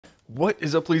What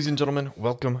is up, ladies and gentlemen?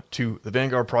 Welcome to the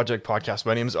Vanguard Project podcast.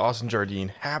 My name is Austin Jardine.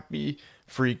 Happy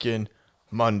freaking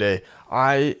Monday.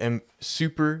 I am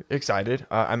super excited.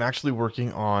 I'm actually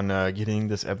working on getting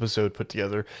this episode put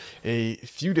together a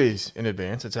few days in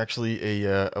advance. It's actually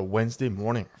a Wednesday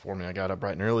morning for me. I got up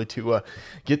bright and early to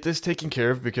get this taken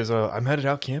care of because I'm headed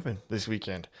out camping this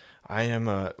weekend. I am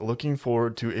looking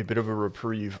forward to a bit of a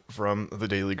reprieve from the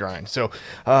daily grind. So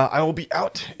I will be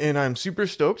out, and I'm super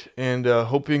stoked, and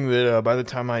hoping that by the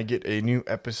time I get a new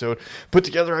episode put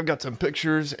together, I've got some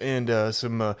pictures and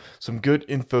some good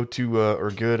info to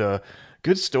or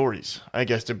good stories, I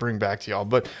guess, to bring back to y'all.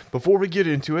 But before we get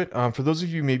into it, for those of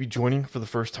you maybe joining for the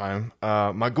first time,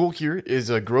 my goal here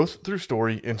is growth through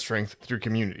story and strength through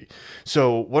community.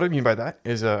 So what I mean by that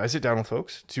is I sit down with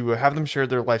folks to have them share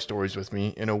their life stories with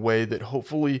me in a way that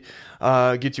hopefully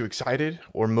gets you excited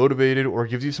or motivated or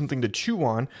gives you something to chew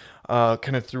on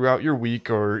kind of throughout your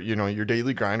week or, your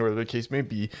daily grind, whatever the case may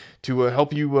be, to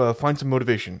help you find some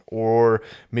motivation or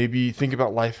maybe think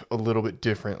about life a little bit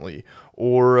differently.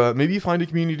 Or maybe you find a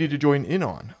community to join in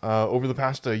on. Over the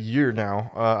past year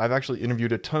now, I've actually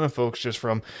interviewed a ton of folks, just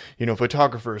from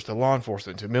photographers to law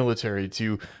enforcement to military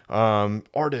to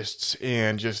artists,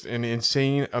 and just an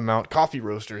insane amount, coffee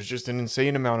roasters, just an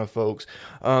insane amount of folks.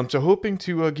 So hoping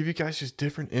to give you guys just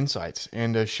different insights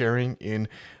and sharing in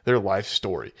their life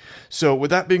story. So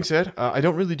with that being said, I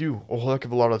don't really do a whole heck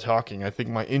of a lot of talking. I think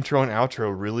my intro and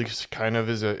outro really kind of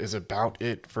is about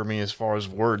it for me as far as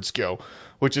words go.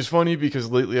 Which is funny because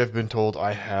lately I've been told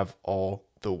I have all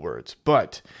the words.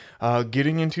 But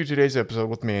getting into today's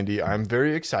episode with Mandi, I'm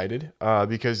very excited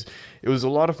because it was a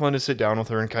lot of fun to sit down with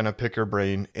her and kind of pick her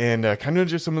brain and kind of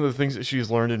just some of the things that she's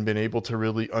learned and been able to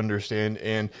really understand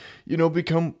and,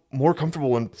 become more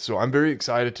comfortable in. So I'm very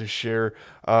excited to share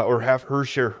or have her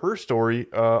share her story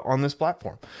on this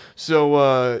platform.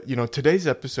 So, today's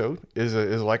episode is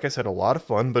like I said, a lot of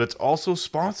fun, but it's also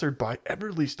sponsored by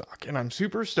Eberlestock. And I'm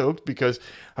super stoked because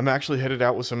I'm actually headed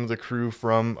out with some of the crew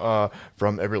from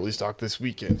Eberlestock this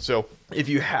weekend. So if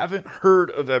you haven't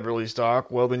heard of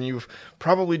Eberlestock, well, then you've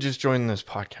probably just joined this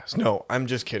podcast. No, I'm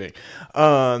just kidding.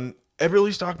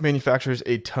 Eberlestock manufactures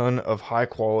a ton of high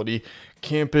quality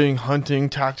camping, hunting,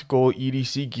 tactical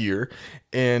EDC gear.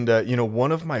 And,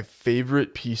 one of my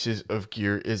favorite pieces of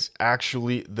gear is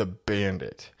actually the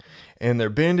Bandit. And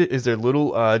their Bandit is their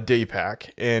little day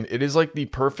pack, and it is like the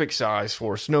perfect size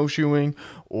for snowshoeing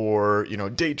or,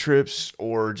 day trips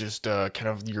or just kind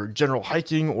of your general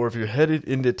hiking, or if you're headed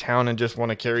into town and just want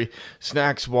to carry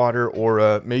snacks, water,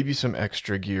 or maybe some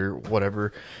extra gear,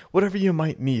 whatever you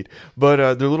might need.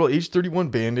 But their little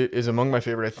H31 Bandit is among my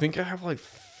favorite. I think I have like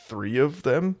 3 of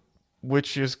them,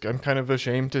 which is, I'm kind of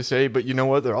ashamed to say, but you know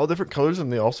what? They're all different colors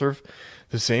and they all serve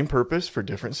the same purpose for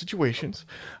different situations.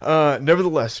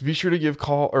 Nevertheless, be sure to give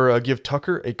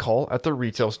Tucker a call at the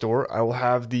retail store. I will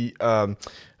have the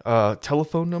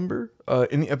telephone number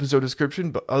in the episode description,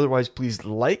 but otherwise, please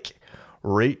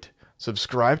rate,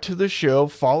 subscribe to the show,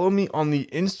 follow me on the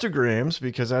Instagrams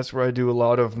because that's where I do a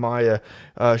lot of my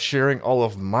sharing all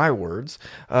of my words.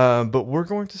 But we're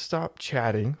going to stop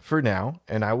chatting for now,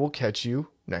 and I will catch you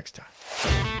next time.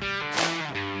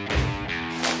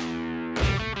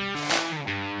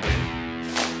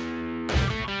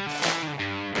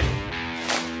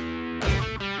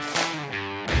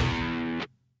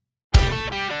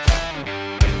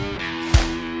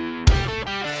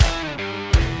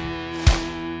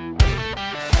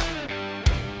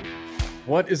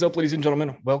 What is up, ladies and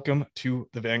gentlemen? Welcome to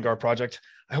the Vanguard Project.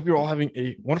 I hope you're all having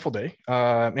a wonderful day.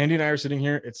 Mandi and I are sitting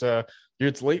here.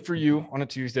 It's late for you on a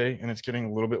Tuesday, and it's getting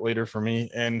a little bit later for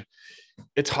me. And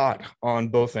it's hot on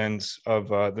both ends of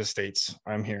the states,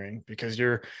 I'm hearing, because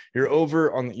you're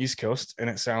over on the East Coast, and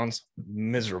it sounds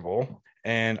miserable.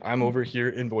 And I'm over here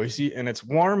in Boise, and it's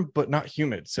warm but not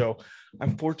humid. So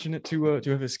I'm fortunate to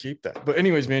have escaped that. But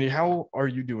anyways, Mandi, how are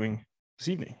you doing this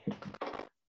evening?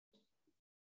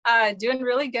 Doing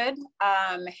really good.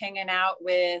 Hanging out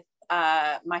with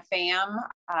my fam.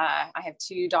 I have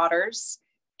 2 daughters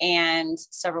and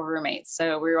several roommates.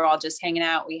 So we were all just hanging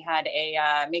out. We had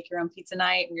a make your own pizza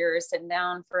night. We were sitting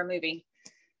down for a movie,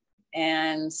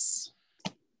 and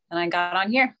I got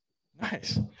on here.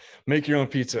 Nice. Make your own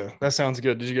pizza. That sounds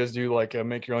good. Did you guys do like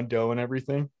make your own dough and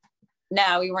everything?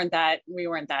 No, we weren't that.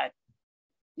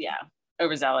 Yeah.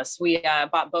 Overzealous. We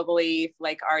bought boba leaf,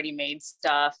 like already made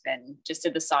stuff, and just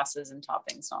did the sauces and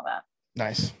toppings and all that.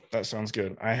 Nice. That sounds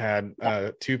good. I had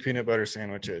Yeah, 2 peanut butter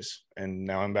sandwiches and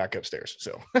now I'm back upstairs.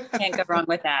 So can't go wrong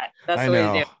with that. That's I the way to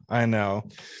do know. it. I know.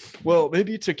 Well,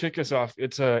 maybe to kick us off,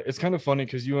 it's kind of funny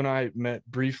because you and I met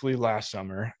briefly last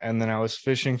summer, and then I was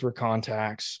fishing for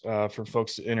contacts for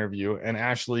folks to interview, and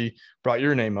Ashley brought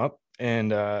your name up,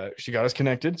 and she got us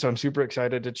connected. So I'm super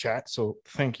excited to chat. So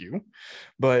thank you.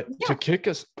 But to Yeah, kick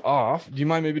us off, do you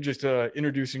mind maybe just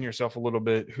introducing yourself a little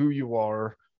bit, who you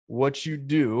are, what you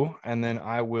do, and then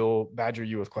I will badger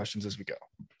you with questions as we go.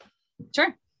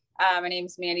 sure. My name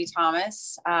is Mandy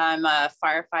Thomas. I'm a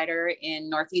firefighter in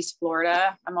Northeast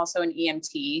Florida. I'm also an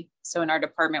EMT. So in our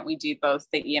department, we do both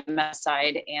the EMS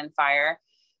side and fire.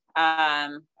 I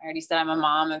already said I'm a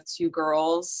mom of 2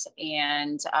 girls,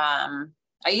 and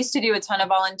I used to do a ton of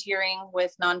volunteering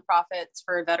with nonprofits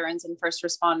for veterans and first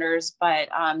responders, but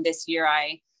this year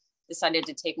I decided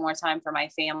to take more time for my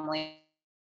family.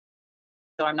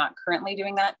 So I'm not currently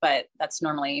doing that, but that's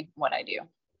normally what I do.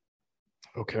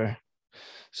 Okay.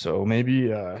 So maybe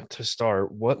to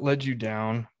start, what led you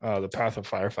down the path of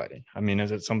firefighting? I mean,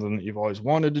 is it something that you've always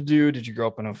wanted to do? Did you grow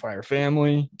up in a fire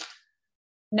family?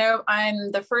 No,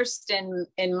 I'm the first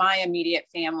in my immediate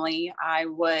family. I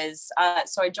was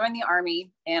so I joined the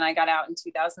Army and I got out in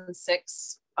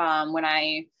 2006 when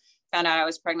I found out I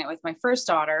was pregnant with my first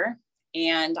daughter,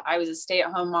 and I was a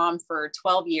stay-at-home mom for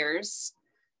 12 years.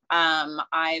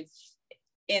 I've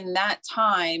in that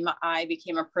time I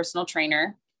became a personal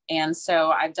trainer, and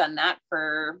so I've done that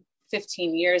for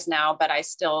 15 years now, but I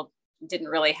still didn't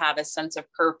really have a sense of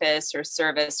purpose or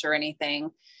service or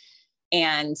anything.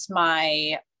 And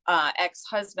my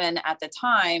ex-husband at the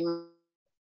time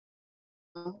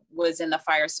was in the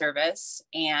fire service,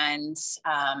 and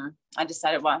I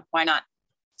decided, well, why not?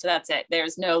 So that's it.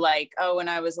 There's no like, oh, when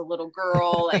I was a little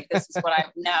girl, like this is what I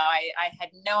had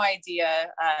no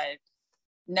idea.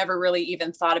 Never really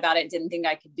even thought about it. Didn't think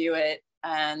I could do it,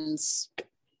 and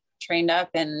trained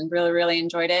up and really, really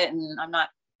enjoyed it. And I'm not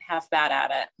half bad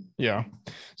at it. Yeah.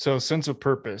 So sense of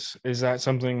purpose, is that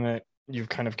something that you've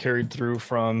kind of carried through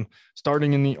from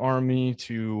starting in the Army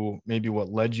to maybe what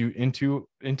led you into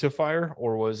fire,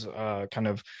 or was kind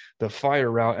of the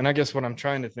fire route? And I guess what I'm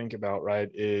trying to think about, right,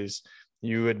 is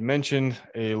you had mentioned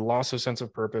a loss of sense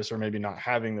of purpose or maybe not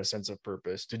having the sense of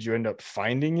purpose. Did you end up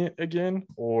finding it again,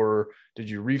 or did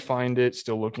you re-find it,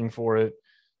 still looking for it?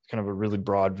 It's kind of a really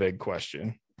broad, vague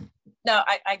question. No,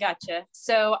 I gotcha.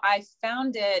 So I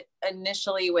found it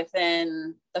initially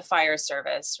within the fire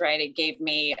service, right? It gave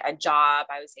me a job.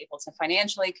 I was able to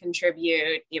financially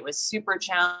contribute. It was super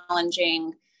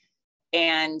challenging.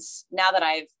 And now that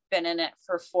I've been in it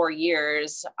for 4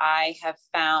 years, I have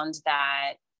found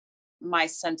that my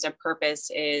sense of purpose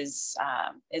is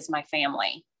my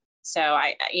family. So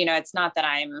it's not that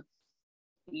I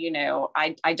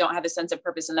don't have a sense of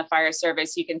purpose in the fire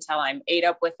service. You can tell I'm ate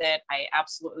up with it. I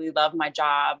absolutely love my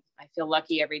job. I feel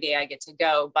lucky every day I get to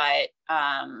go. But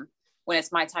when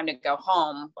it's my time to go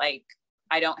home, like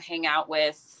I don't hang out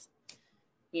with,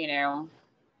 a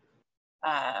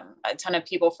ton of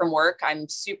people from work. I'm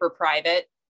super private,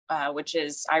 which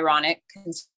is ironic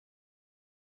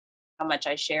how much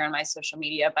I share on my social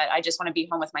media, but I just want to be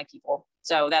home with my people.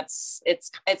 So it's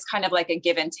kind of like a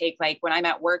give and take. Like when I'm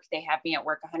at work, they have me at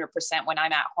work 100%. When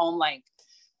I'm at home, like,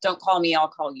 don't call me, I'll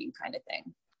call you kind of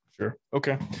thing. Sure.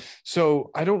 Okay. So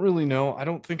I don't really know. I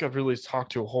don't think I've really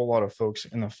talked to a whole lot of folks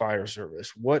in the fire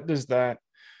service. What does that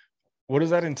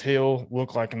entail,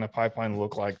 look like, in the pipeline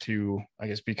look like to, I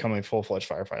guess, become a full-fledged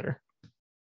firefighter?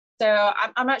 So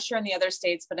I'm not sure in the other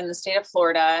states, but in the state of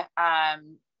Florida,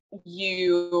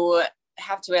 you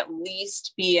have to at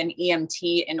least be an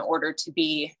EMT in order to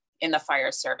be in the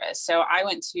fire service. So I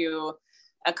went to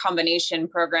a combination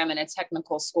program in a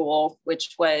technical school,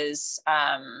 which was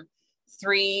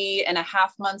 3.5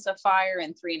 months of fire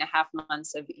and 3.5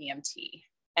 months of EMT.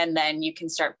 And then you can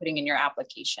start putting in your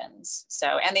applications.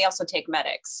 So, and they also take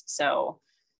medics. So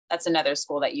that's another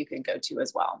school that you could go to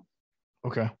as well.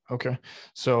 Okay.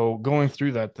 So going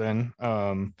through that then,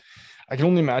 I can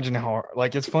only imagine how,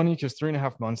 like, it's funny because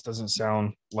 3.5 months doesn't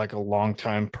sound like a long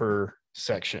time per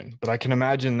section, but I can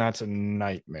imagine that's a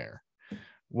nightmare.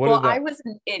 I was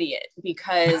an idiot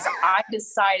because I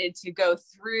decided to go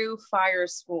through fire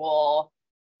school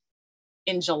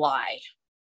in July.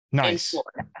 Nice. In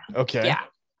Florida. Okay. Yeah.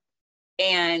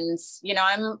 And,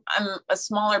 I'm a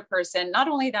smaller person. Not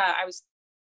only that, I was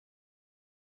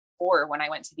 4 when I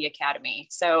went to the academy.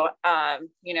 So, an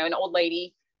old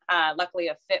lady, luckily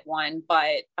a fit one,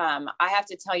 but I have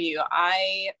to tell you,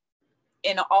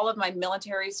 in all of my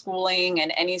military schooling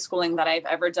and any schooling that I've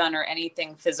ever done or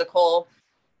anything physical,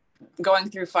 going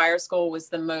through fire school was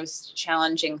the most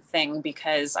challenging thing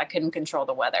because I couldn't control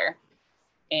the weather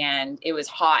and it was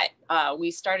hot.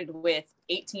 We started with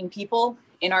 18 people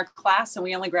in our class and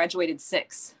we only graduated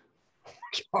 6.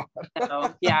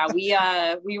 So yeah,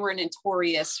 we were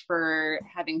notorious for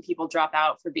having people drop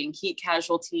out for being heat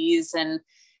casualties. And,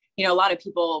 a lot of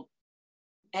people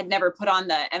had never put on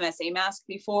the MSA mask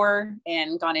before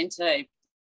and gone into a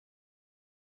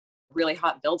really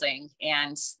hot building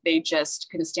and they just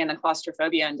couldn't stand the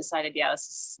claustrophobia and decided, yeah,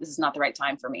 this is not the right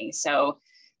time for me. So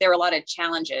there were a lot of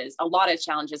challenges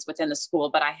within the school,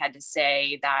 but I had to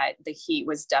say that the heat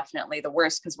was definitely the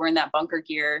worst because we're in that bunker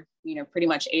gear, pretty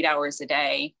much 8 hours a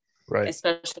day, right?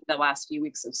 Especially the last few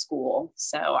weeks of school.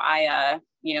 So I,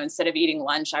 instead of eating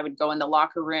lunch, I would go in the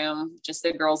locker room, just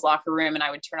the girls' locker room, and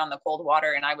I would turn on the cold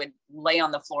water and I would lay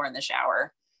on the floor in the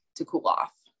shower to cool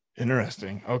off.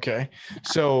 Interesting. Okay.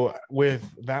 So with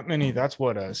that many, that's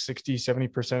what, a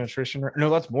 60-70% attrition rate? No,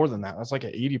 that's more than that. That's like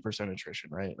an 80%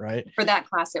 attrition rate, right? For that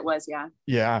class, it was, yeah.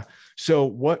 Yeah. So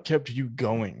what kept you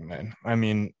going then? I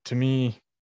mean, to me,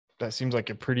 that seems like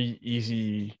a pretty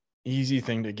easy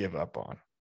thing to give up on.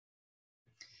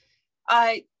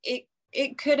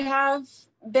 It could have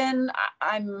been.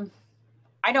 I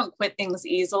don't quit things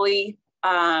easily.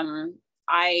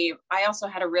 I also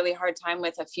had a really hard time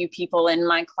with a few people in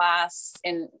my class,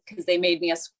 and because they made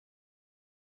me a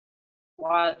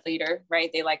squad leader, right?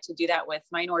 They like to do that with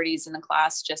minorities in the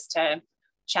class just to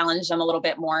challenge them a little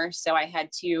bit more. So I had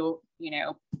to,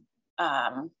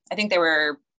 I think they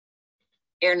were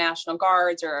Air National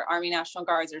Guards or Army National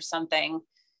Guards or something.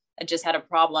 I just had a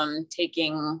problem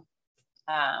taking,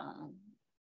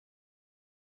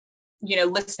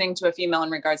 listening to a female in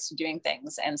regards to doing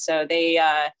things. And so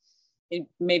it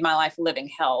made my life a living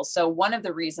hell. So one of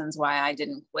the reasons why I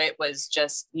didn't quit was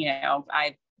just,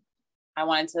 I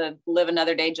wanted to live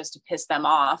another day just to piss them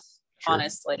off, sure,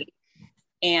 honestly.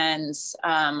 And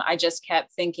I just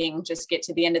kept thinking, just get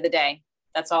to the end of the day.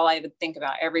 That's all I would think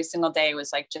about every single day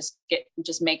was like, just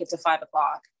make it to 5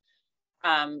 o'clock.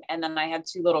 And then I had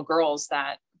 2 little girls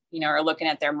that, are looking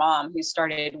at their mom who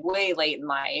started way late in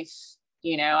life.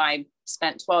 I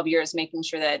spent 12 years making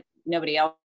sure that nobody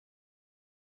else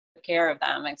took care of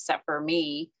them except for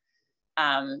me.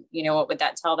 What would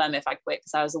that tell them if I quit?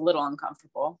 Because I was a little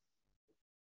uncomfortable.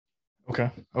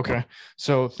 Okay.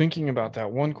 So thinking about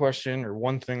that, one question or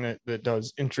one thing that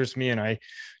does interest me, and I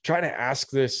try to ask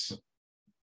this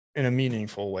in a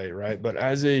meaningful way, right? But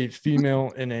as a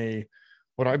female in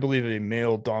what I believe a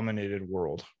male dominated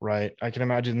world, right? I can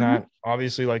imagine that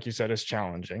obviously, like you said, is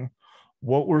challenging.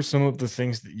 What were some of the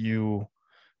things that you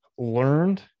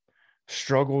learned,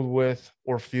 struggled with,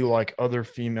 or feel like other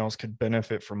females could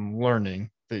benefit from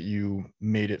learning that you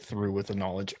made it through with the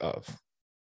knowledge of?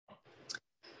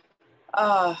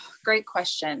 Great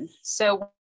question. So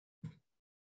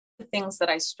the things that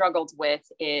I struggled with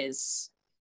is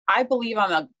I believe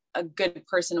I'm a good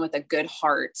person with a good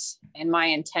heart, and my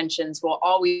intentions will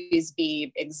always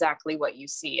be exactly what you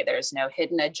see. There's no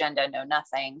hidden agenda, no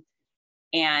nothing.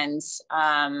 And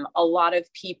a lot of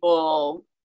people,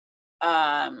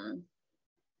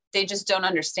 they just don't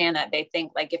understand that. They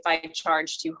think like if I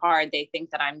charge too hard, they think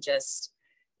that I'm just,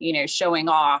 showing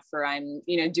off, or I'm,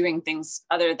 doing things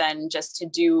other than just to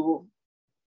do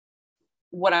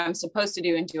what I'm supposed to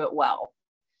do and do it well.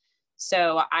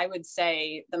 So I would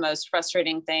say the most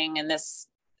frustrating thing, and this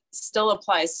still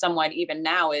applies somewhat even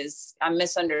now, is I'm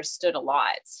misunderstood a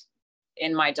lot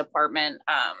in my department.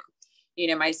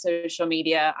 My social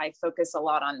media, I focus a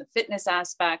lot on the fitness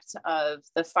aspect of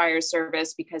the fire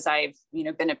service because I've,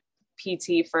 been a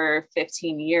PT for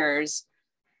 15 years.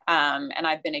 And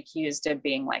I've been accused of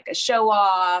being like a show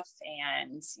off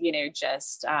and,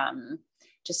 just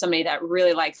somebody that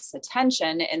really likes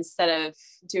attention instead of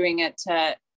doing it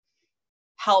to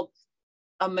help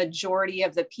a majority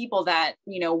of the people that,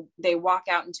 they walk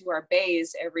out into our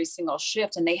bays every single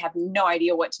shift and they have no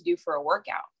idea what to do for a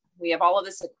workout. We have all of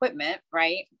this equipment,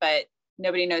 right? But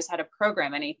nobody knows how to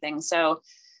program anything. So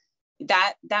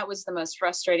that was the most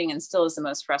frustrating and still is the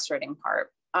most frustrating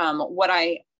part. What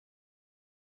I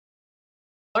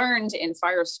learned in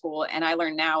fire school and I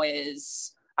learned now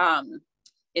is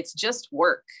it's just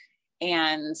work.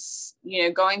 And,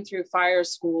 going through fire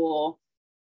school,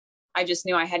 I just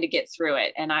knew I had to get through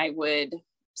it and I would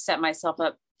set myself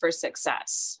up for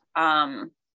success.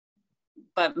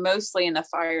 But mostly in the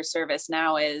fire service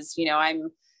now is,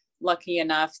 I'm lucky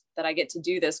enough that I get to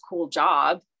do this cool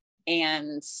job.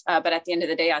 And, but at the end of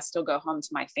the day, I still go home to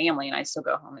my family and I still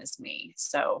go home as me.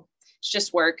 So it's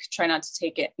just work. Try not to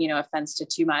take it, offense to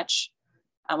too much,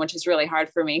 which is really hard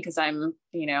for me because I'm,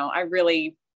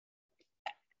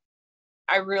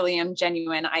 I really am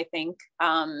genuine, I think.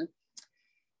 And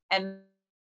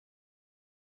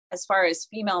as far as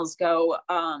females go,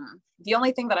 the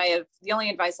only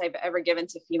advice I've ever given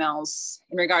to females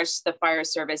in regards to the fire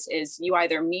service is you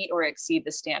either meet or exceed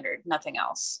the standard, nothing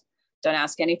else. Don't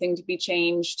ask anything to be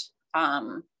changed.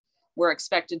 We're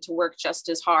expected to work just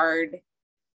as hard.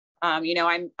 I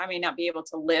may not be able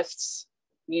to lift,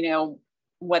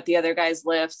 what the other guys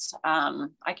lift.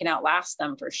 I can outlast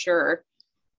them for sure.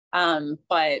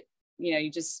 But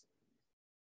you just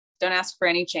don't ask for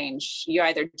any change. You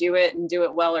either do it and do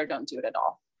it well, or don't do it at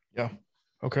all. Yeah.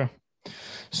 Okay.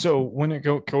 So when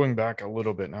going back a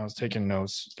little bit, and I was taking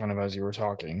notes kind of as you were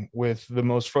talking, with the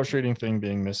most frustrating thing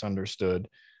being misunderstood,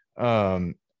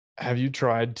 have you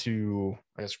tried to,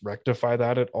 I guess, rectify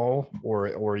that at all? Or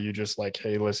are you just like,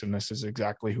 hey, listen, this is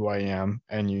exactly who I am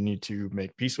and you need to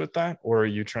make peace with that? Or are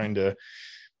you trying to,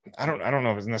 I don't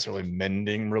know if it's necessarily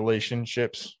mending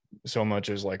relationships so much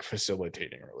as like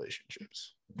facilitating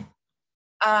relationships?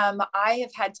 I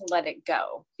have had to let it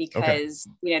go because,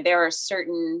 there are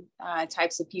certain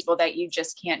types of people that you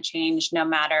just can't change no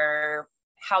matter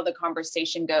how the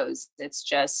conversation goes. It's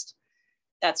just,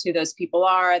 that's who those people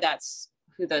are. That's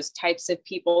who those types of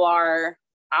people are.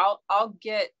 I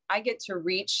get to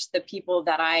reach the people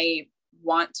that I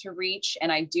want to reach,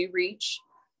 and I do reach,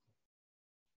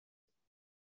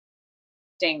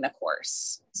 staying the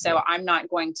course. So I'm not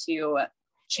going to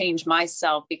change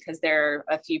myself because there are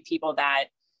a few people that,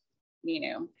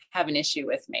 have an issue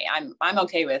with me. I'm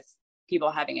okay with people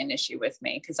having an issue with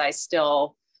me because I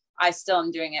still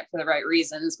am doing it for the right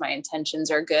reasons. My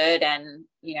intentions are good. And,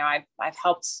 I've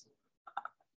helped,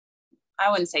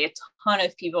 I wouldn't say a ton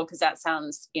of people because that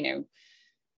sounds,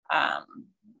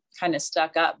 kind of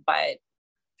stuck up, but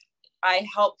I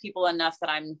help people enough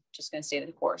that I'm just going to stay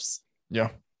the course.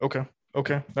 Yeah. Okay.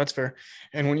 That's fair.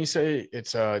 And when you say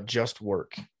it's just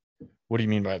work, what do you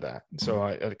mean by that? So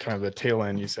I kind of the tail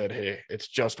end, you said, hey, it's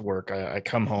just work. I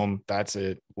come home, that's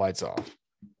it, lights off.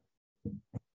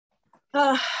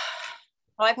 Well,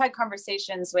 I've had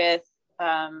conversations with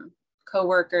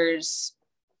coworkers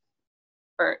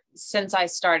since I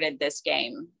started this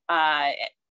game. The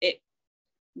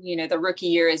rookie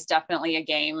year is definitely a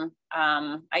game.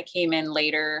 I came in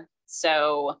later,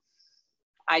 so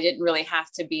I didn't really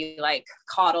have to be like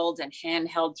coddled and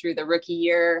handheld through the rookie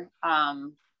year.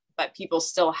 But people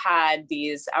still had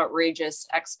these outrageous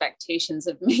expectations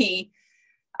of me.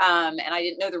 And I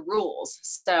didn't know the rules.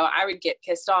 So I would get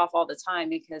pissed off all the time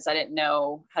because I didn't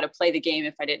know how to play the game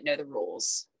if I didn't know the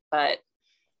rules. But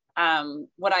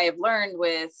what I have learned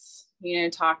with,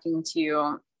 talking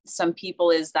to some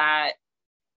people is that,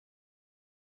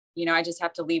 I just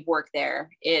have to leave work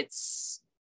there. It's,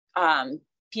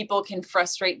 people can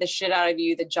frustrate the shit out of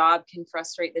you. The job can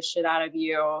frustrate the shit out of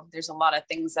you. There's a lot of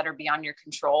things that are beyond your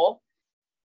control.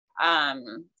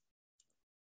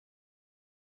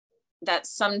 That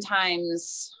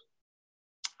sometimes,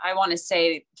 I want to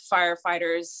say,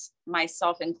 firefighters,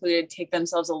 myself included, take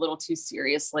themselves a little too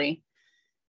seriously.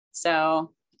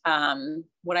 So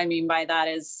what I mean by that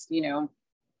is, we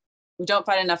don't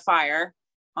fight enough fire,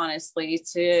 honestly,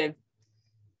 to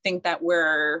think that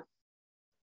we're,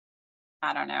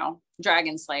 I don't know,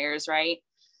 dragon slayers, right?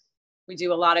 We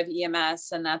do a lot of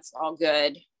EMS and that's all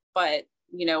good. But,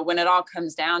 when it all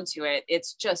comes down to it,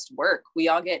 it's just work. We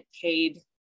all get paid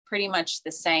pretty much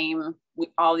the same.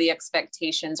 All the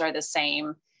expectations are the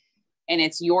same. And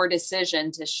it's your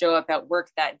decision to show up at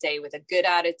work that day with a good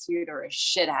attitude or a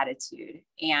shit attitude.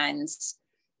 And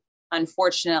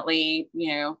unfortunately,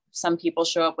 some people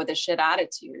show up with a shit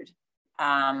attitude.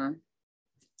 I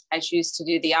choose to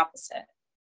do the opposite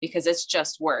because it's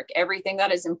just work. Everything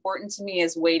that is important to me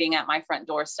is waiting at my front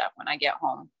doorstep when I get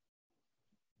home.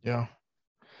 Yeah.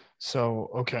 So,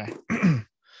 okay.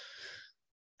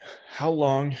 How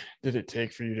long did it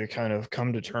take for you to kind of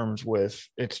come to terms with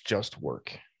it's just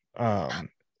work?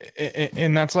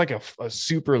 And that's like a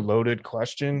super loaded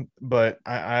question, but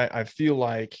I feel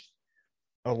like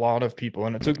a lot of people,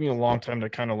 and it took me a long time to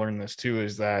kind of learn this too,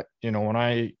 is that, when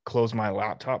I close my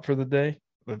laptop for the day,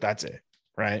 that's it,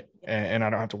 right? And I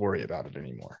don't have to worry about it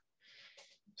anymore.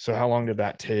 So how long did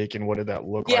that take, and what did that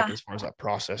look like as far as that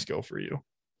process go for you?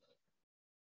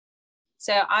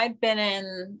 So I've been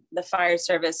in the fire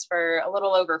service for a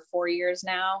little over 4 years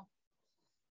now.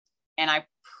 And I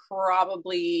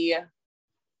probably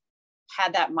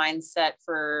had that mindset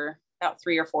for about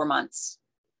 3 or 4 months.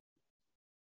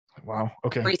 Wow.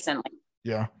 Okay. Recently.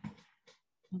 Yeah.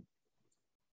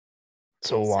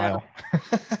 So a while.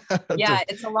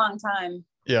 It's a long time.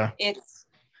 Yeah. It's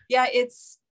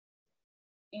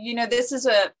this is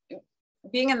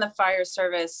being in the fire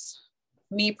service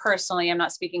me personally, I'm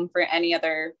not speaking for any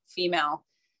other female,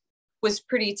 was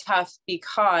pretty tough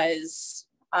because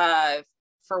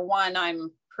for one,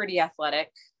 I'm pretty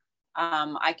athletic.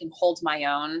 I can hold my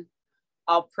own.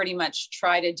 I'll pretty much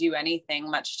try to do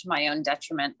anything, much to my own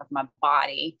detriment of my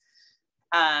body.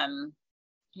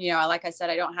 Like I said,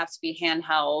 I don't have to be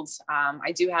handheld.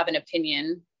 I do have an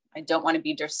opinion. I don't want to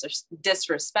be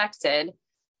disrespected,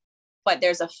 but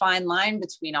there's a fine line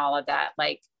between all of that.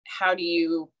 Like, how do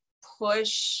you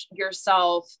push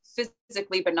yourself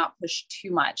physically, but not push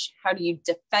too much? How do you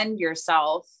defend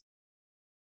yourself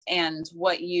and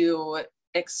what you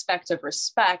expect of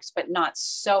respect, but not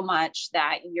so much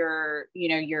that you're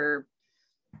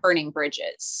burning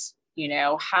bridges?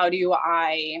 How do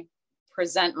I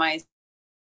present myself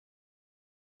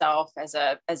as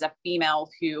a female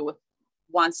who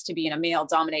wants to be in a male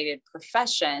dominated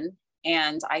profession?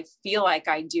 And I feel like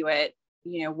I do it,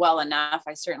 well enough.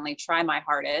 I certainly try my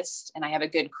hardest, and I have a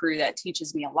good crew that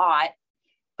teaches me a lot,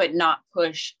 but not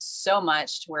push so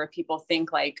much to where people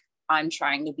think like I'm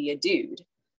trying to be a dude.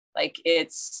 Like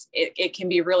it can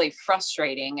be really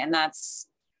frustrating. And that's,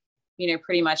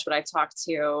 pretty much what I talked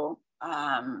to,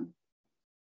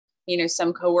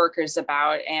 some coworkers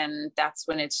about. And that's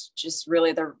when it's just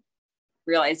really the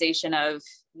realization of,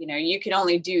 you can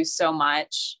only do so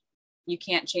much. You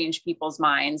can't change people's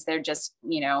minds. They're just,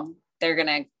 they're going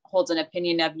to hold an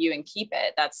opinion of you and keep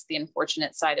it. That's the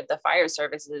unfortunate side of the fire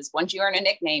services. Once you earn a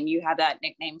nickname, you have that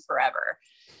nickname forever.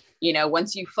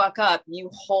 Once you fuck up, you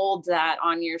hold that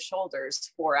on your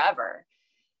shoulders forever.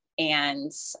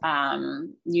 And,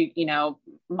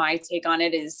 my take on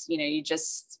it is, you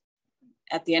just,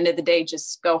 at the end of the day,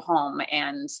 just go home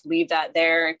and leave that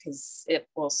there, because it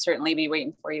will certainly be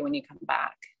waiting for you when you come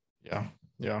back. Yeah.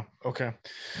 Yeah. Okay.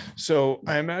 So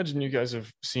I imagine you guys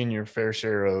have seen your fair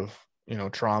share of,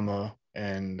 trauma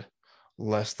and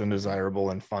less than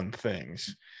desirable and fun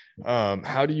things.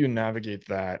 How do you navigate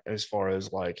that as far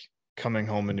as like coming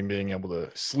home and being able to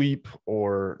sleep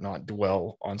or not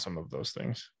dwell on some of those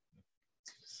things?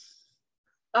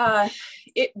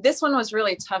 This one was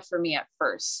really tough for me at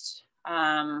first.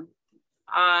 I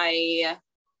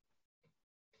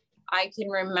can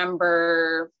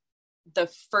remember the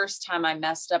first time I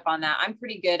messed up on that. I'm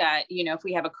pretty good at, if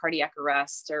we have a cardiac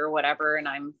arrest or whatever, and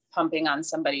I'm pumping on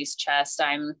somebody's chest,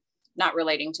 I'm not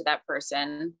relating to that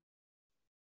person.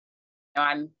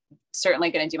 I'm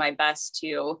certainly going to do my best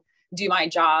to do my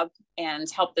job and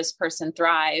help this person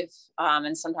thrive.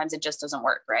 And sometimes it just doesn't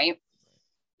work. Right.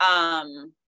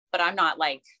 But I'm not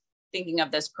like thinking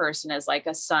of this person as like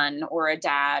a son or a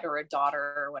dad or a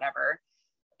daughter or whatever.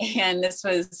 And this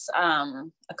was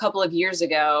a couple of years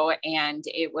ago, and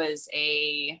it was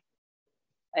an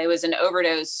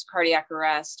overdose cardiac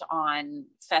arrest on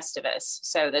Festivus,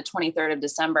 so the 23rd of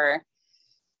December.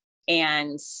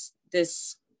 And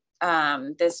this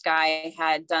guy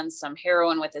had done some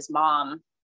heroin with his mom,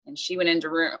 and she went into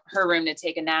her room to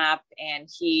take a nap, and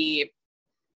he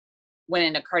went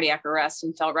into cardiac arrest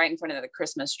and fell right in front of the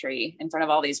Christmas tree in front of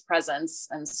all these presents.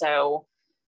 And so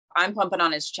I'm pumping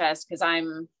on his chest because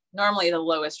I'm normally the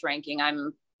lowest ranking.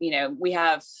 We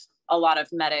have a lot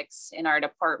of medics in our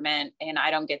department, and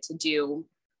I don't get to do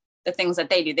the things that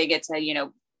they do. They get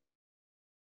to,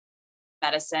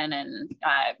 medicine and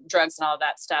drugs and all of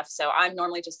that stuff. So I'm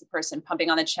normally just the person pumping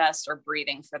on the chest or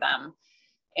breathing for them.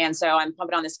 And so I'm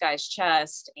pumping on this guy's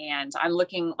chest, and I'm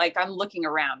looking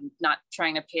around, not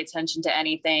trying to pay attention to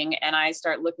anything. And I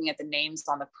start looking at the names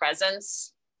on the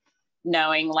presents,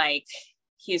 knowing like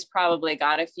he's probably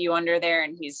got a few under there,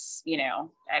 and he's,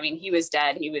 he was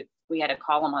dead. We had to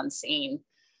call him on scene.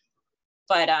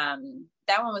 But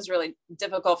that one was really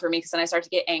difficult for me, because then I start to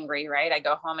get angry, right? I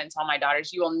go home and tell my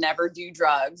daughters, you will never do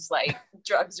drugs. Like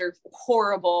drugs are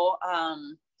horrible.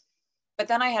 But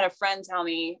then I had a friend tell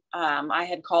me, I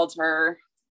had called her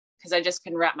because I just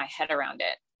couldn't wrap my head around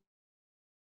it.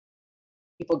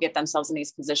 People get themselves in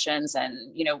these positions,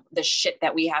 and, the shit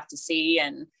that we have to see.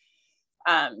 And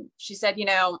she said,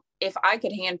 if I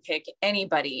could handpick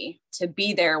anybody to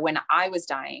be there when I was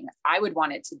dying, I would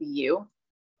want it to be you.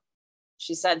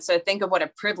 She said, so think of what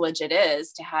a privilege it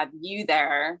is to have you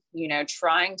there,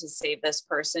 trying to save this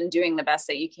person, doing the best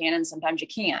that you can. And sometimes you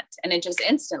can't. And it just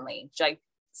instantly,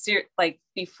 like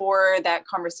before that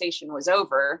conversation was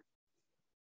over,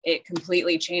 it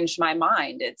completely changed my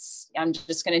mind. I'm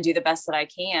just going to do the best that I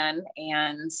can,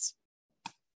 and,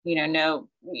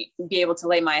 be able to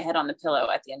lay my head on the pillow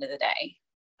at the end of the day.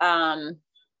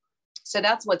 So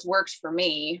that's what's worked for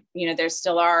me. There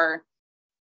still are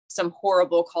some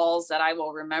horrible calls that I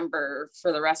will remember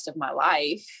for the rest of my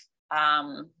life.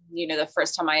 The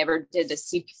first time I ever did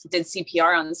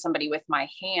CPR on somebody with my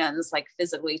hands, like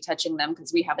physically touching them,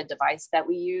 because we have a device that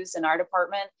we use in our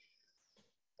department,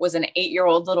 was an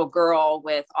 8-year-old little girl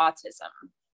with autism.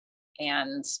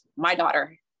 And my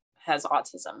daughter has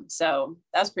autism. So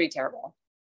that was pretty terrible.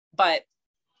 But,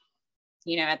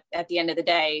 at the end of the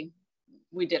day,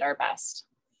 we did our best.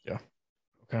 Yeah.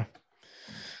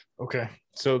 Okay.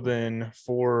 So then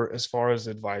as far as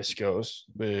advice goes,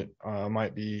 that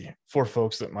might be for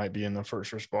folks that might be in the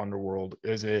first responder world,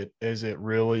 is it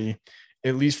really,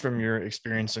 at least from your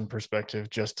experience and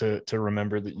perspective, just to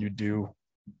remember that you do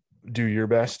your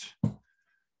best?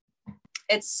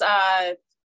 It's, I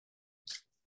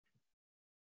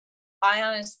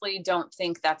honestly don't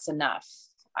think that's enough.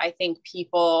 I think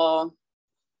people,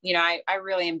 I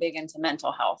really am big into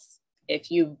mental health.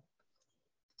 If you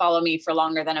follow me for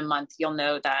longer than a month, you'll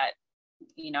know that,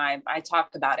 I talk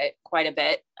about it quite a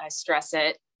bit. I stress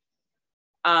it.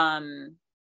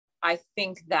 I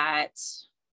think that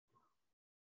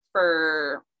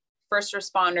for first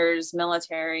responders,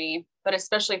 military, but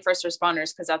especially first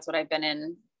responders, because that's what I've been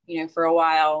in, for a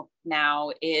while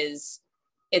now, it's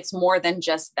more than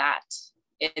just that.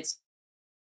 It's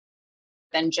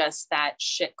than just that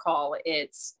shit call.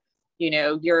 It's,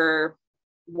 your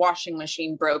washing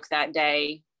machine broke that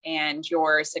day and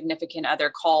your significant other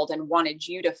called and wanted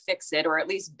you to fix it, or at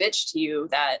least bitch to you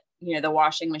that, the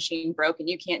washing machine broke and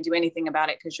you can't do anything about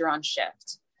it because you're on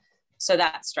shift. So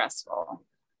that's stressful.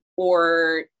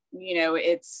 Or,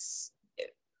 it's,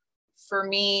 for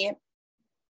me,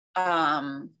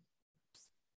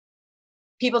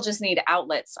 people just need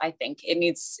outlets. I think it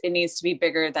needs to be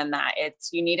bigger than that.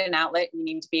 You need an outlet. You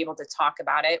need to be able to talk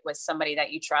about it with somebody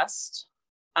that you trust.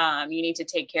 You need to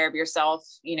take care of yourself,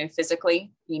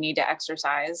 physically. You need to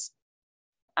exercise.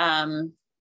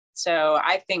 So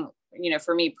I think,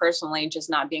 for me personally, just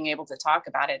not being able to talk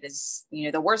about it is,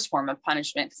 the worst form of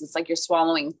punishment, because it's like you're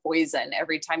swallowing poison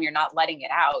every time you're not letting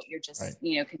it out. You're just,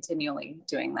 right, continually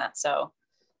doing that. So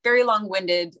very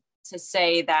long-winded to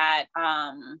say that,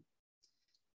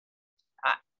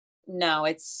 no,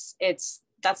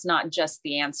 that's not just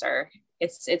the answer.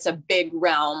 It's a big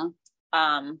realm.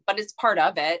 But it's part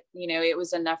of it. It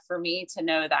was enough for me to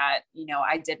know that,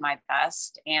 I did my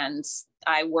best, and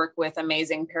I work with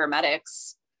amazing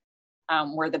paramedics.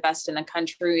 We're the best in the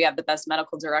country. We have the best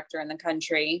medical director in the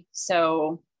country.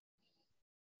 So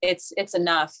it's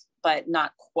enough, but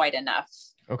not quite enough.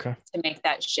 Okay. To make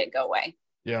that shit go away.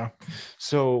 Yeah.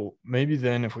 So maybe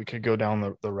then if we could go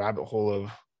down the rabbit hole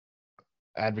of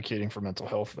advocating for mental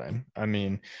health, then, I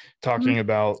mean, talking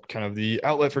about kind of the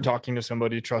outlet for talking to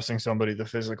somebody, trusting somebody, the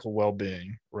physical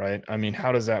well-being, right? I mean,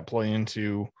 how does that play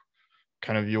into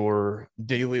kind of your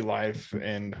daily life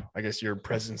and, I guess, your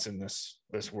presence in this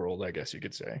world, I guess you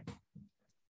could say?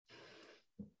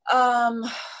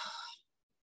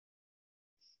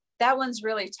 That one's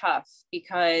really tough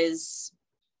because,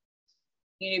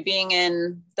 being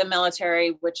in the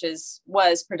military, which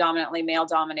was predominantly male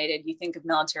dominated, you think of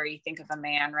military, you think of a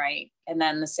man, right? And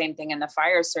then the same thing in the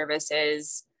fire service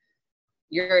is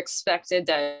you're expected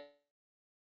to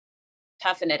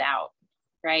toughen it out,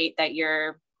 right? That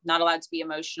you're not allowed to be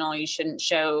emotional. You shouldn't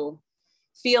show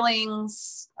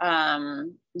feelings.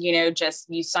 Just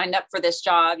you signed up for this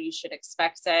job, you should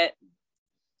expect it.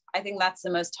 I think that's the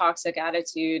most toxic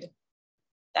attitude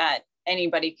that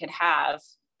anybody could have.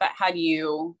 But how do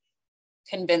you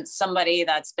convince somebody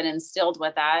that's been instilled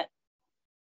with that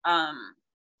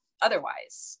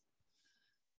otherwise?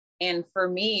 And for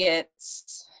me,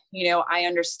 it's, I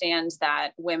understand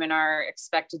that women are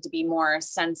expected to be more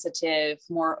sensitive,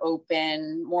 more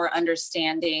open, more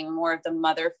understanding, more of the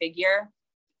mother figure.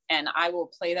 And I will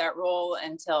play that role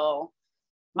until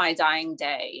my dying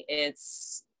day.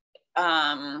 It's,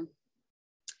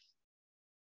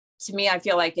 to me, I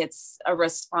feel like it's a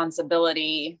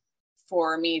responsibility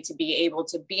for me to be able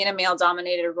to be in a male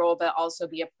dominated role, but also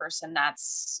be a person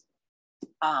that's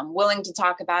willing to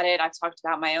talk about it. I've talked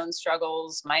about my own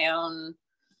struggles, my own,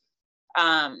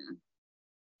 I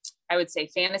would say,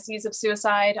 fantasies of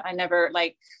suicide. I've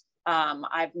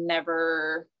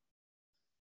never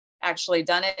actually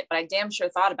done it, but I damn sure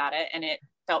thought about it and it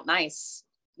felt nice,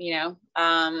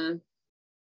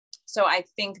 So I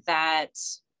think that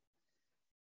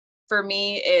for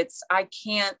me, I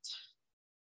can't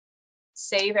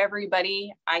save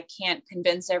everybody. I can't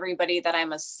convince everybody that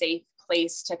I'm a safe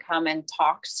place to come and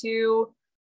talk to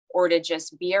or to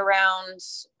just be around.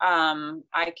 All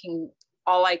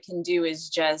I can do is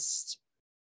just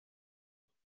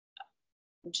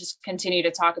continue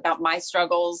to talk about my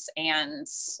struggles and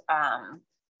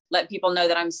let people know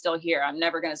that I'm still here. I'm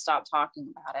never going to stop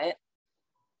talking about it.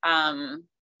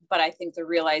 But I think the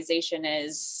realization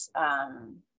is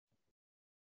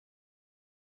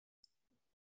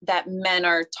that men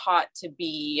are taught to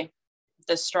be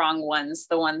the strong ones,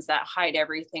 the ones that hide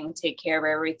everything, take care of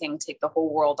everything, take the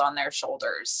whole world on their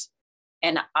shoulders.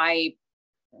 And I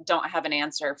don't have an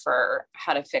answer for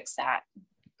how to fix that.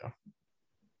 Yeah.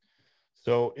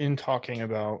 So in talking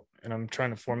about, and I'm trying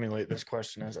to formulate this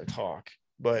question as I talk,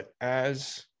 but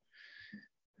as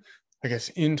I guess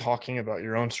in talking about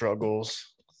your own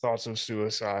struggles, thoughts of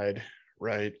suicide,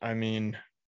 right? I mean,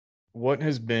 what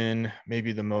has been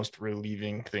maybe the most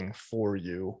relieving thing for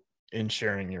you in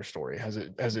sharing your story? Has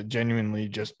it genuinely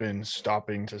just been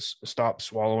stopping to stop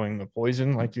swallowing the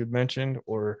poison, like you'd mentioned,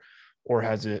 or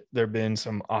has there been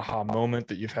some aha moment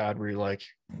that you've had where you're like,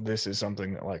 this is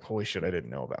something that, like, holy shit, I didn't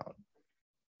know about?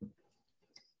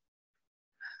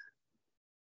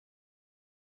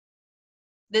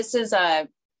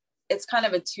 It's kind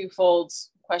of a twofold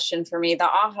question for me. The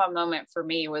aha moment for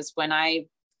me was when I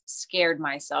scared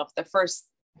myself. The first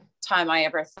time I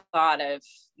ever thought of,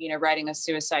 writing a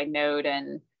suicide note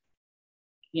and,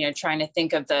 trying to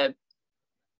think of the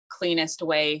cleanest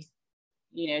way,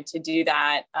 to do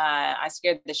that. I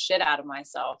scared the shit out of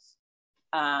myself.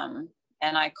 And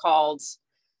I called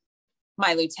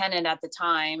my lieutenant at the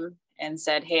time and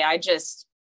said, hey, I just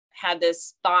had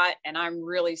this thought and I'm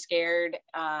really scared.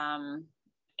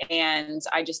 And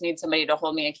I just need somebody to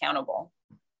hold me accountable.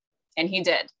 And he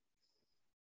did.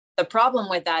 The problem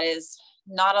with that is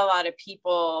not a lot of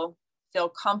people feel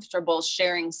comfortable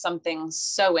sharing something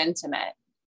so intimate.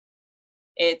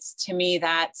 To me,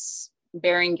 that's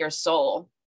bearing your soul.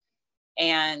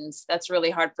 And that's really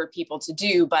hard for people to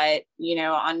do. But,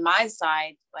 on my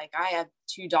side, like, I have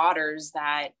 2 daughters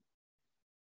that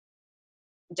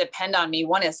depend on me.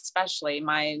 One, especially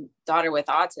my daughter with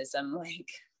autism, like,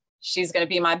 she's going to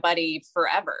be my buddy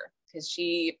forever, because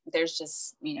she's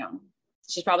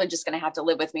probably just going to have to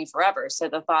live with me forever. So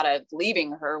the thought of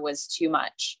leaving her was too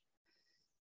much.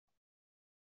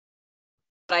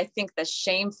 But I think the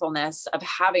shamefulness of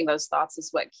having those thoughts is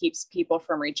what keeps people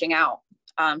from reaching out.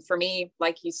 For me,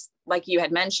 like you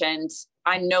had mentioned,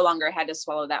 I no longer had to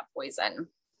swallow that poison.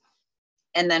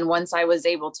 And then once I was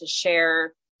able to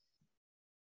share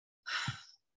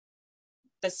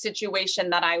the situation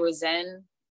that I was in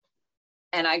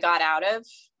and I got out of,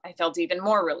 I felt even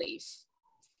more relief.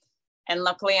 And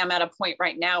luckily I'm at a point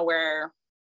right now where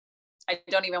I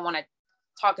don't even want to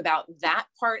talk about that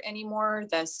part anymore,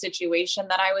 the situation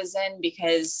that I was in,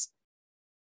 because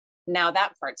now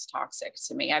that part's toxic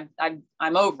to me.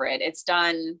 I'm over it. It's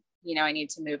done. I need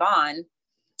to move on.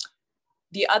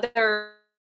 The other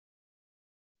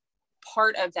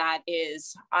part of that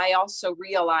is I also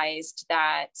realized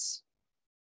that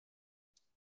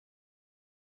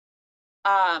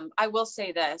I will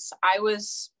say this. I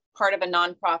was part of a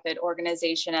nonprofit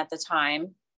organization at the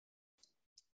time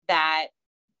that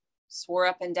swore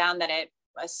up and down that it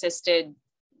assisted,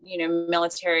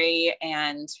 military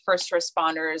and first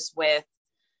responders with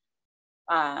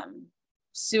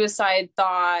suicide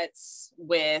thoughts,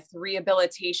 with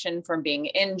rehabilitation from being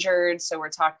injured. So we're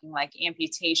talking like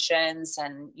amputations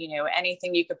and,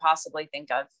 anything you could possibly think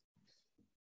of.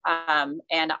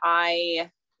 And I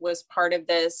was part of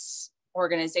this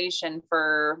organization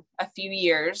for a few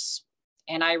years,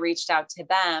 and I reached out to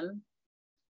them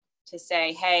to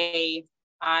say, hey,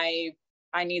 I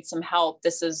need some help.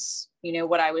 This is,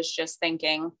 what I was just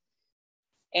thinking.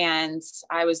 And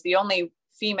I was the only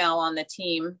female on the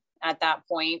team at that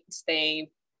point.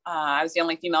 I was the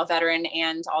only female veteran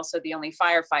and also the only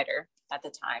firefighter at the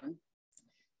time.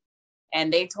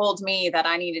 And they told me that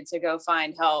I needed to go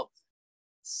find help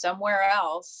somewhere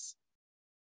else,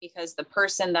 because the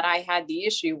person that I had the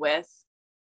issue with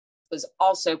was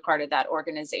also part of that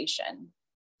organization.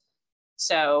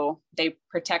 So they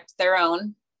protect their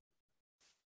own.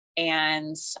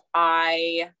 And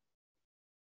I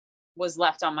was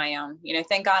left on my own.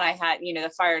 Thank God I had,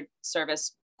 the fire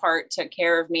service part took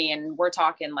care of me. And we're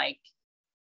talking like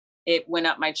it went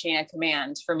up my chain of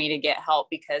command for me to get help,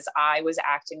 because I was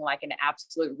acting like an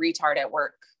absolute retard at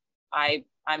work.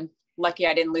 I'm lucky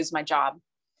I didn't lose my job.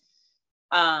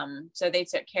 So they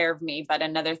took care of me. But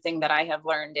another thing that I have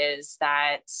learned is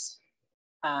that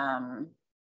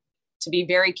to be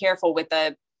very careful with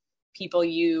the people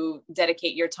you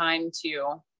dedicate your time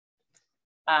to,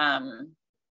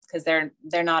 because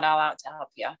they're not all out to help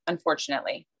you,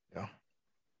 unfortunately. Yeah.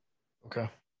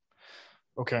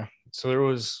 Okay. So there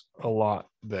was a lot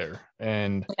there,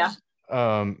 and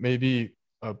maybe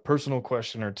a personal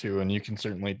question or two, and you can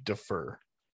certainly defer,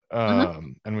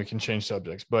 and we can change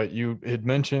subjects. But you had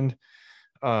mentioned,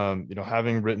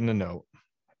 having written a note,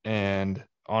 and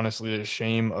honestly the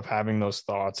shame of having those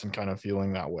thoughts and kind of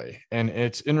feeling that way. And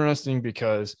it's interesting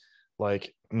because,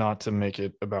 like, not to make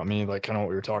it about me, like kind of what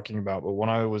we were talking about, but when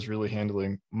I was really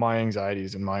handling my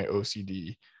anxieties and my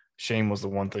OCD, shame was the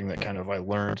one thing that kind of I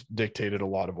learned dictated a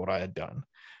lot of what I had done.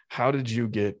 How did you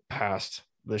get past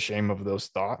the shame of those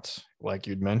thoughts, like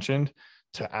you'd mentioned,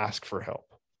 to ask for help?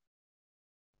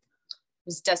 It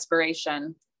was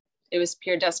desperation. It was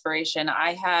pure desperation.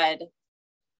 I had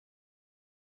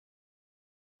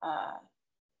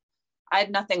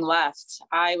nothing left.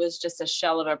 I was just a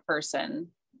shell of a person,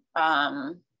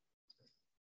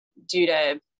 due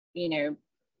to,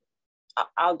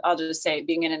 I'll just say,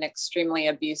 being in an extremely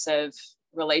abusive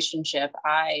relationship.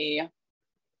 I,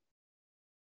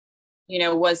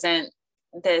 wasn't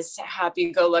this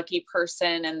happy-go-lucky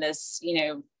person and this,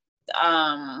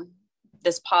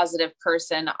 this positive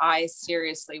person. I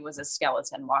seriously was a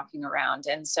skeleton walking around.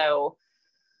 And so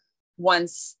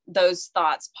once those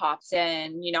thoughts popped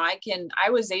in, I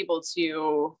was able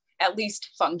to at least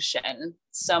function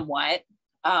somewhat,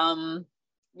 in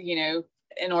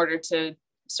order to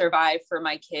survive for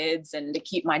my kids and to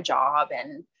keep my job.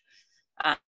 And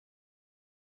I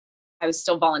was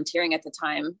still volunteering at the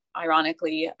time,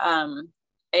 ironically.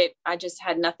 I just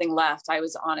had nothing left. I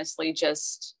was honestly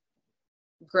just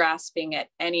grasping at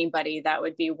anybody that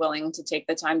would be willing to take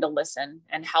the time to listen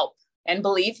and help and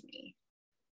believe me.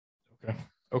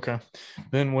 Okay.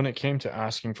 Then when it came to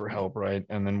asking for help, right,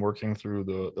 and then working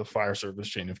through the fire service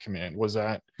chain of command, was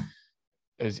that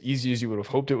as easy as you would have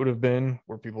hoped it would have been?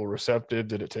 Were people receptive?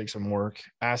 Did it take some work?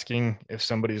 Asking if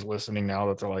somebody's listening now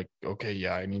that they're like, okay,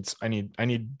 yeah, I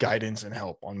need guidance and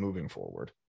help on moving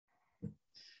forward.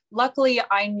 Luckily,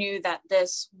 I knew that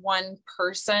this one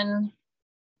person,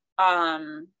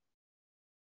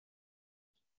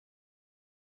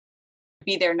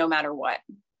 be there no matter what.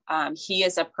 He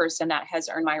is a person that has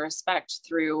earned my respect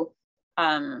through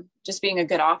just being a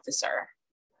good officer.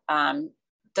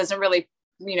 Doesn't really,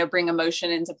 bring emotion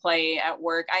into play at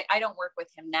work. I don't work with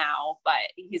him now, but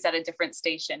he's at a different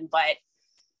station. But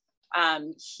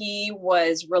he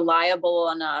was reliable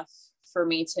enough for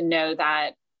me to know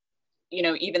that,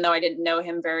 even though I didn't know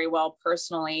him very well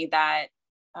personally, that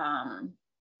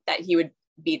that he would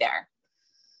be there.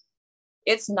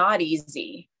 It's not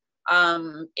easy.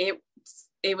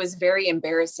 It was very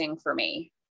embarrassing for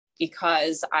me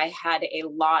because I had a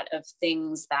lot of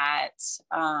things that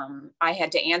I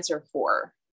had to answer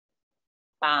for,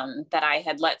 that I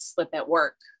had let slip at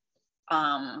work.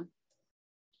 But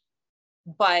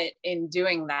in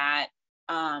doing that,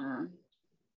 and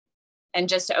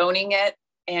just owning it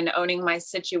and owning my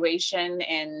situation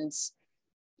and,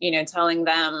 telling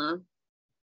them,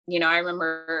 I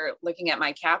remember looking at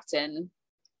my captain,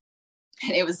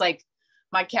 and it was like,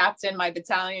 my captain, my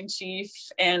battalion chief,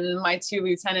 and my two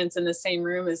lieutenants in the same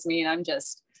room as me. And I'm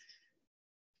just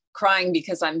crying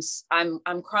because I'm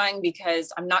crying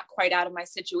because I'm not quite out of my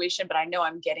situation, but I know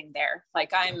I'm getting there.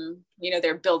 Like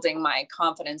they're building my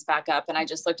confidence back up. And I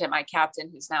just looked at my captain,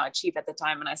 who's now a chief at the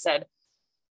time. And I said,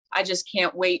 I just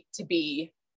can't wait to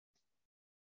be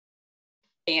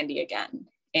Mandi again.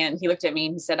 And he looked at me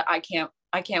and he said, I can't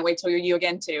wait till you're you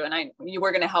again too. And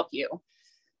we're going to help you.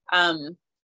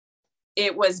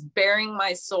 It was bearing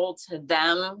my soul to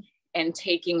them and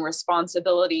taking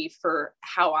responsibility for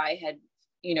how I had,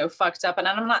 fucked up. And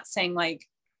I'm not saying like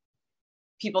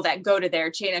people that go to their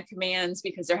chain of commands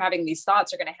because they're having these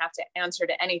thoughts are going to have to answer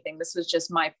to anything. This was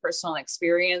just my personal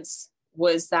experience,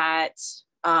 was that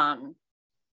I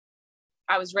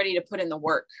was ready to put in the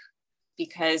work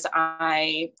because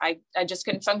I just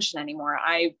couldn't function anymore.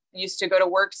 I used to go to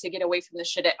work to get away from the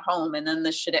shit at home. And then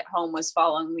the shit at home was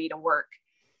following me to work.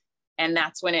 And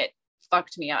that's when it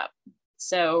fucked me up.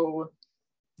 So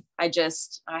I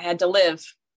had to live.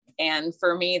 And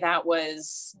for me, that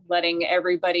was letting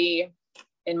everybody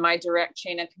in my direct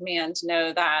chain of command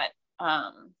know that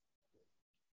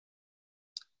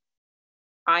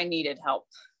I needed help.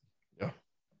 Yeah.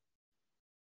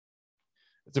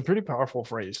 It's a pretty powerful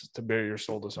phrase, to bare your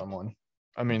soul to someone.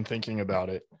 I mean, thinking about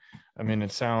it,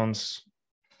 it sounds,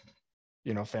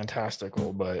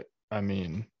 fantastical, but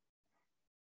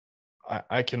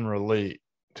I can relate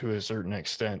to a certain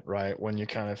extent, right? When you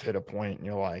kind of hit a point and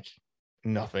you're like,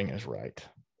 nothing is right.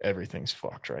 Everything's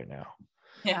fucked right now.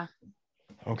 Yeah.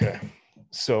 Okay.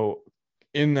 So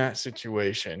in that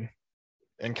situation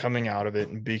and coming out of it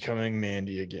and becoming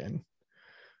Mandi again,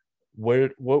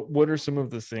 what are some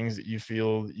of the things that you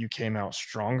feel that you came out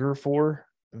stronger for,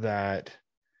 that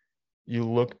you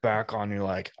look back on, you're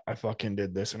like, I fucking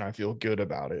did this and I feel good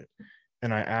about it?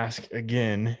 And I ask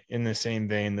again in the same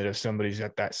vein that if somebody's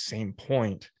at that same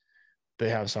point, they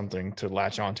have something to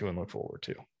latch onto and look forward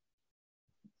to?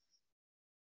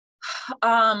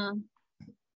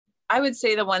 I would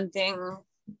say the one thing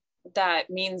that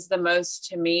means the most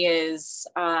to me is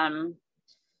a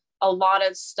lot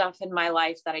of stuff in my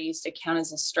life that I used to count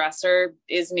as a stressor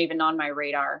isn't even on my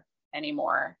radar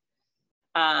anymore.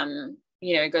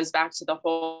 It goes back to the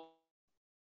whole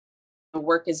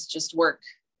work is just work.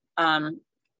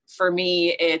 For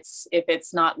me, if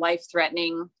it's not life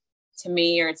threatening to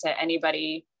me or to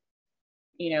anybody,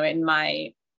 in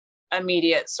my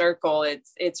immediate circle,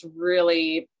 it's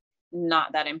really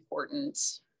not that important.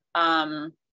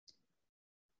 I've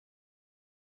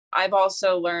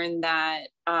also learned that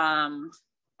I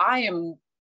am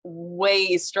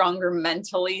way stronger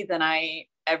mentally than I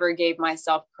ever gave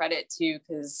myself credit to,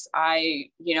 because I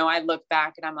look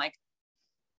back and I'm like,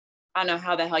 I don't know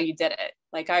how the hell you did it.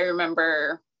 Like, I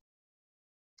remember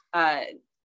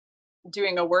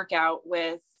doing a workout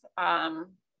with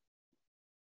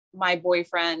my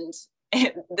boyfriend.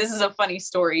 This is a funny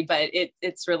story, but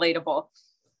it's relatable.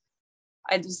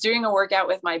 I was doing a workout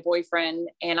with my boyfriend,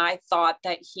 and I thought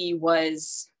that he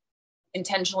was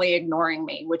intentionally ignoring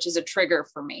me, which is a trigger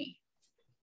for me.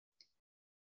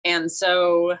 And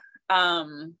so we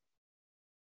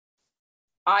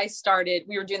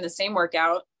were doing the same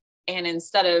workout, and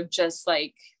instead of just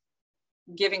like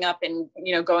giving up and,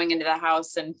 going into the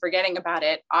house and forgetting about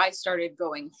it, I started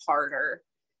going harder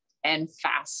and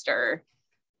faster.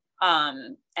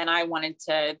 And I wanted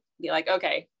to be like,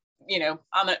 okay,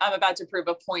 I'm about to prove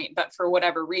a point, but for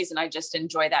whatever reason, I just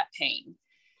enjoy that pain.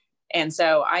 And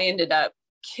so I ended up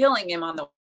killing him on the way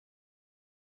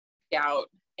out.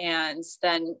 And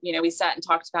then, we sat and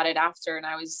talked about it after, and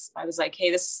I was like, hey,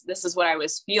 this is what I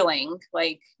was feeling.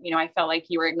 Like, I felt like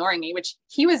you were ignoring me, which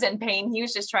he was in pain. He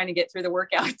was just trying to get through the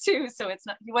workout too. So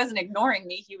he wasn't ignoring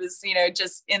me. He was,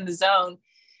 just in the zone.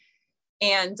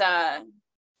 And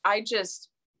I've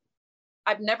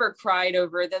never cried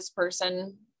over this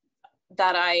person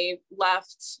that I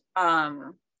left.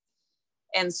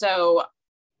 And so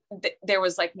there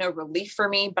was like no relief for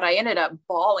me, but I ended up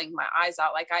bawling my eyes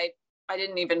out. Like I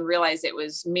didn't even realize it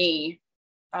was me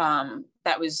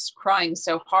that was crying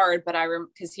so hard, but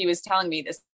because he was telling me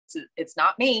this, it's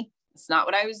not me. It's not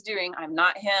what I was doing. I'm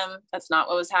not him. That's not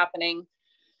what was happening.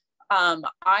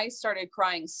 I started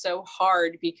crying so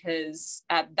hard because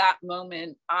at that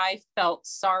moment I felt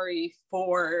sorry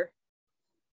for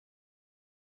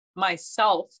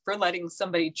myself for letting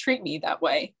somebody treat me that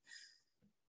way,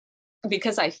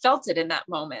 because I felt it in that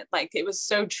moment. Like, it was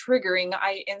so triggering.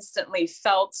 I instantly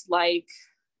felt like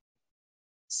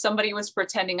somebody was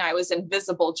pretending I was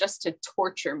invisible just to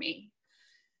torture me.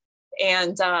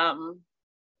 And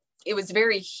it was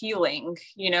very healing.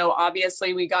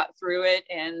 Obviously we got through it,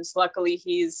 and luckily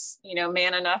he's,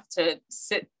 man enough to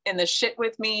sit in the shit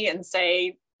with me and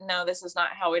say, no, this is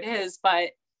not how it is. But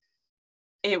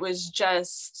it was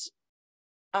just,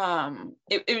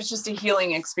 it was just a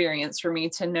healing experience for me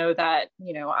to know that,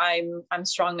 I'm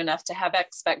strong enough to have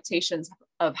expectations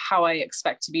of how I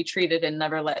expect to be treated, and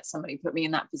never let somebody put me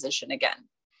in that position again.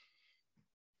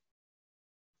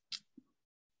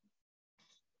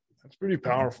 That's pretty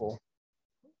powerful.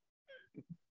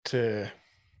 I'm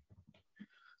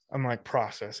like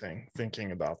processing,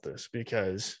 thinking about this,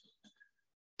 because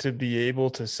to be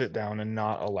able to sit down and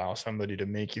not allow somebody to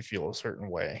make you feel a certain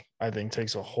way, I think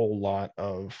takes a whole lot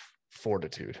of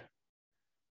fortitude,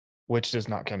 which does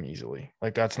not come easily.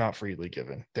 Like, that's not freely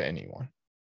given to anyone.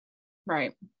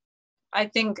 Right. I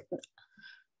think,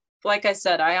 like I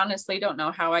said, I honestly don't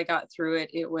know how I got through it.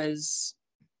 It was,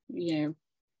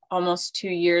 almost 2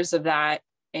 years of that.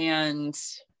 And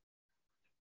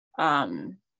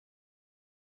other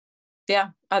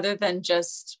than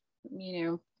just,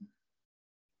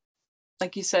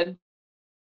 like you said,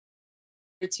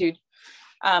 gratitude.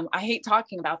 I hate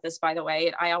talking about this, by the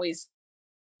way. I always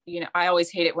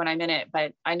hate it when I'm in it,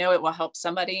 but I know it will help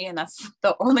somebody. And that's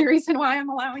the only reason why I'm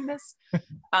allowing this.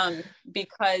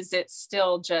 Because it's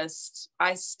still just,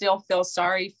 I still feel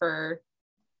sorry for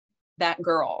that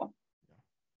girl.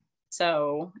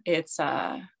 So it's,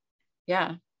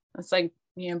 it's like,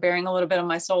 bearing a little bit of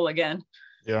my soul again.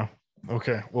 Yeah.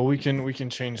 Okay. Well, we can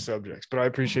change subjects, but I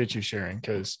appreciate you sharing,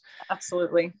 because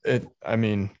absolutely.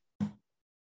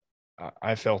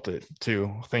 I felt it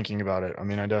too, thinking about it. I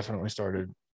mean, I definitely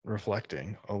started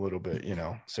reflecting a little bit,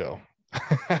 so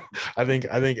I think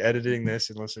editing this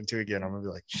and listening to it again, I'm gonna be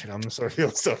like, shit, I'm gonna start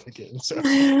feeling stuff again. So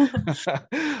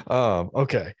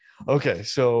okay.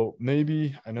 So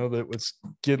maybe, I know that it's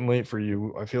getting late for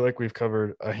you. I feel like we've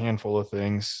covered a handful of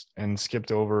things and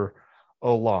skipped over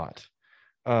a lot.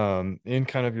 in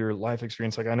kind of your life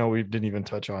experience, like I know we didn't even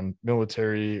touch on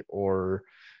military or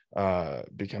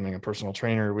becoming a personal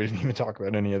trainer. We didn't even talk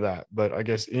about any of that, but I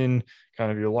guess in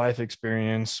kind of your life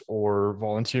experience or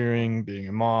volunteering, being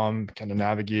a mom, kind of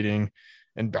navigating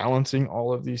and balancing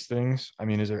all of these things, I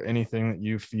mean, is there anything that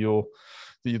you feel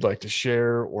that you'd like to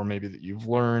share, or maybe that you've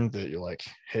learned that you're like,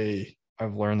 hey,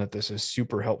 I've learned that this is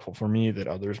super helpful for me that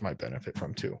others might benefit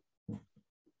from too?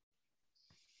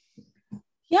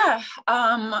 Yeah.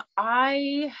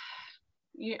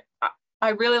 Yeah, I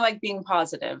really like being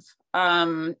positive.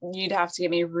 You'd have to get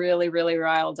me really, really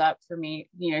riled up for me,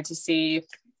 to see,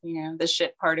 the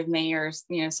shit part of me, or,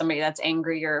 somebody that's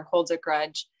angry or holds a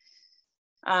grudge.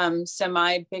 So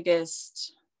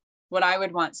what I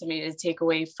would want somebody to take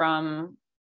away from,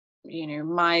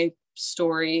 my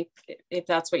story, if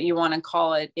that's what you want to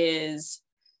call it, is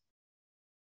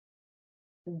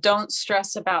don't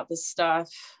stress about the stuff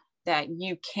that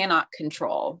you cannot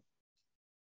control.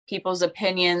 People's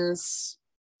opinions,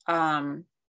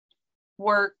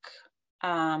 work,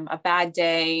 a bad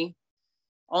day.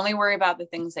 Only worry about the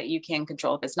things that you can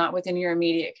control. If it's not within your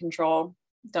immediate control,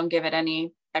 don't give it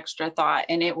any extra thought,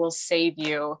 and it will save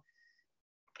you.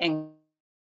 And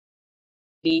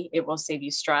it will save you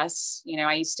stress.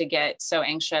 I used to get so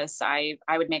anxious, I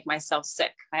would make myself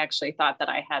sick. I actually thought that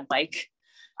I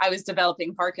was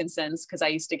developing Parkinson's because I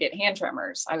used to get hand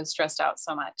tremors. I was stressed out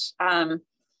so much.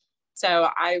 So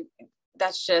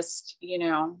that's just,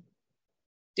 do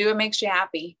what makes you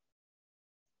happy.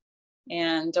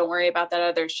 And don't worry about that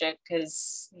other shit,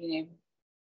 because,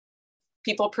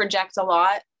 people project a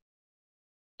lot,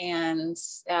 and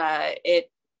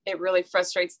it really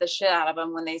frustrates the shit out of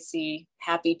them when they see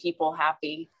happy people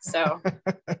happy. So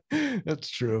that's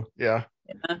true. Yeah.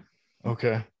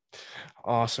 Okay.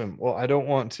 Awesome. Well, I don't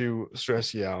want to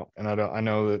stress you out, and I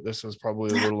know that this was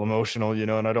probably a little emotional,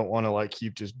 and I don't want to like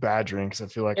keep just badgering, because I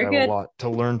feel like I have a lot to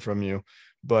learn from you.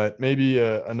 But maybe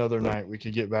another night we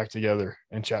could get back together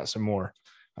and chat some more.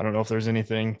 I don't know if there's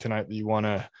anything tonight that you want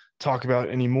to talk about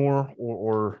anymore,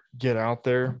 or get out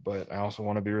there, but I also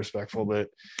want to be respectful that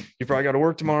you probably got to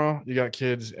work tomorrow. You got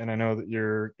kids, and I know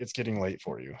that it's getting late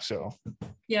for you. So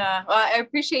yeah, well, I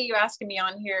appreciate you asking me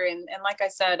on here. And like I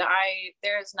said,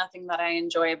 there's nothing that I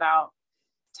enjoy about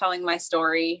telling my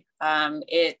story.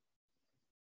 It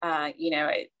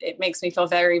makes me feel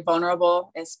very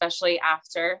vulnerable, especially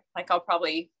after, like, I'll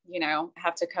probably,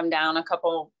 have to come down a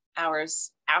couple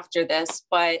hours after this,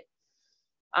 but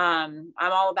I'm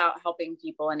all about helping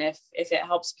people. And if it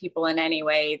helps people in any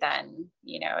way, then,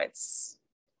 it's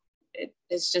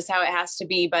just how it has to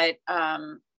be. But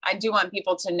I do want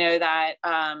people to know that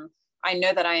I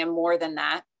know that I am more than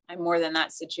that. I'm more than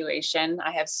that situation.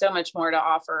 I have so much more to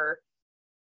offer,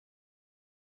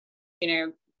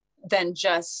 than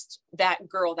just that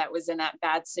girl that was in that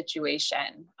bad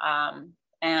situation.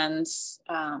 And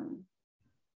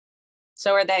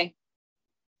so are they.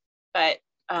 But,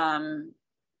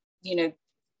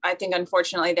 I think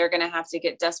unfortunately they're going to have to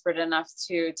get desperate enough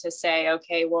to say,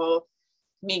 okay, well,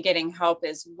 me getting help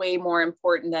is way more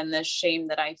important than the shame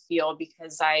that I feel,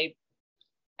 because I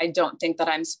don't think that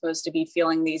I'm supposed to be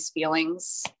feeling these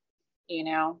feelings.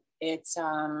 It's,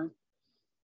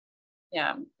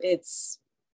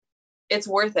 it's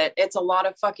worth it. It's a lot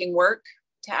of fucking work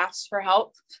to ask for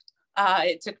help.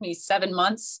 It took me 7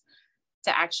 months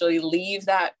to actually leave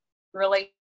that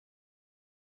relationship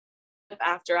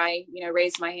after I,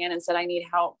 raised my hand and said I need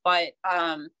help. But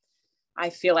I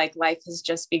feel like life has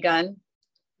just begun.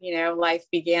 Life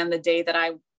began the day that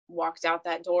I walked out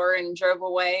that door and drove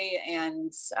away,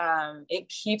 and it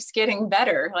keeps getting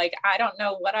better. Like, I don't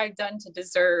know what I've done to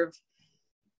deserve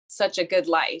such a good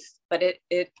life, but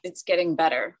it's getting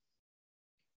better.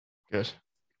 Good.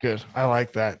 I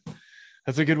like that.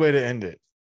 That's a good way to end it.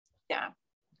 Yeah.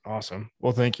 Awesome.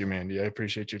 Well, thank you, Mandi. I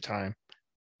appreciate your time.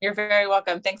 You're very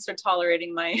welcome. Thanks for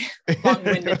tolerating my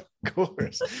long-winded. Of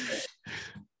course.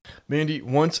 Mandi,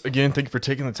 once again, thank you for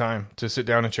taking the time to sit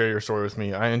down and share your story with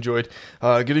me. I enjoyed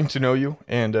getting to know you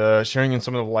and sharing in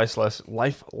some of the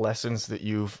life lessons that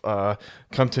you've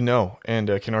come to know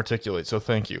and can articulate. So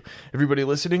thank you. Everybody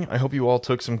listening, I hope you all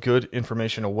took some good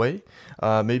information away,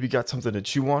 maybe got something to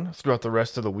chew on throughout the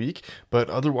rest of the week. But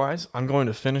otherwise, I'm going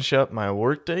to finish up my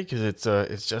work day because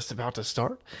it's just about to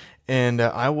start. And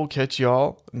I will catch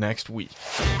y'all next week.